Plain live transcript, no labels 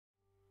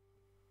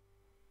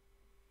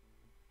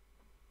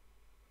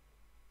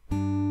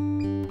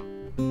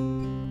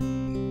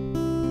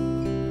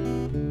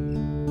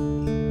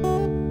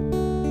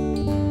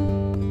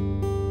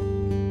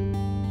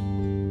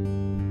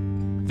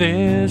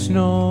There's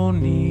no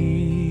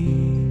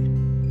need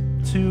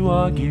to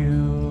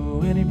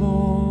argue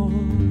anymore.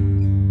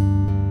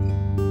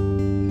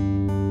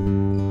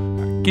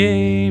 I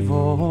gave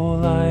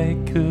all I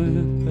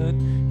could, but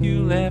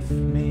you left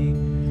me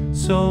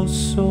so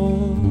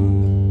sore.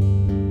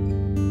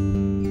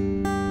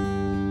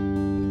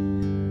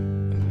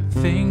 The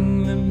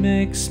thing that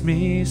makes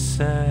me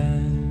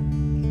sad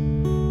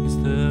is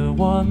the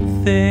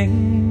one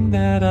thing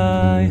that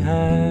I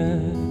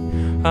had.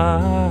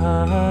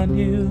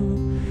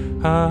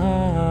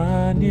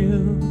 I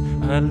knew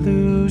I'd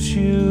lose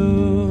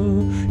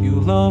you.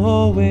 You'll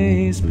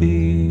always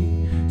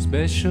be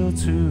special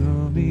to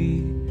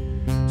me,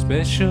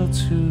 special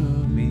to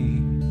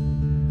me,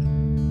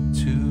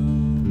 to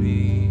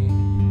me.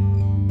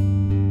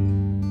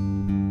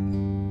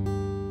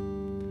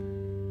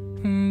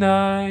 And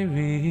I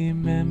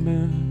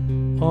remember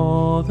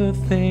all the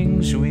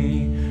things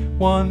we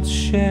once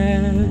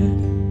shared,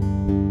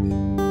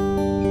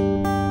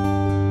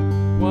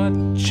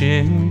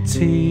 watching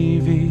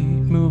TV,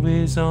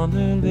 movies on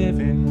the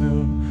living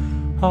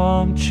room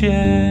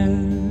armchair.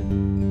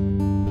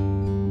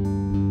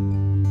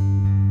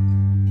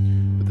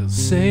 But they'll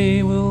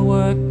say we'll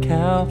work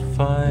out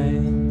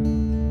fine.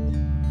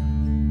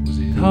 Was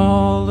it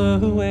all a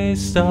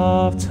waste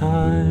of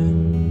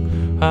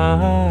time?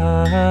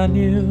 I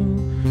knew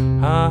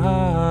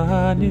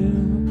I'd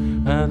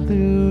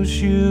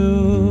lose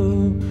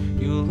you.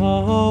 You'll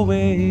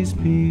always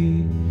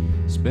be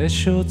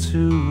special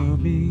to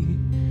me,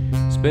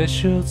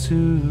 special to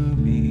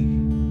me,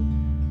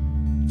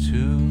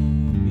 to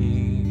me.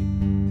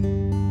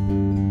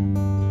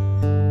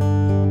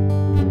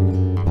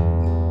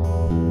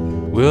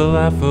 Will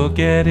I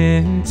forget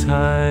in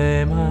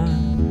time?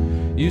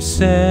 You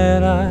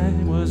said I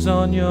was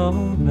on your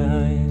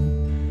mind.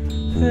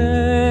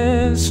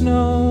 There's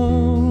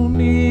no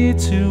need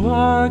to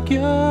argue.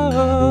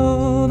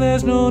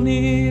 There's no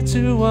need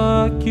to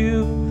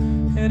argue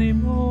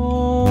anymore.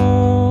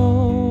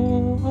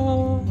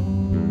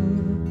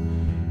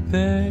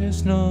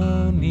 There's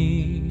no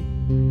need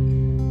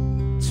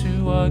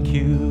to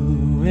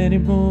argue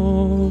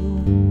anymore.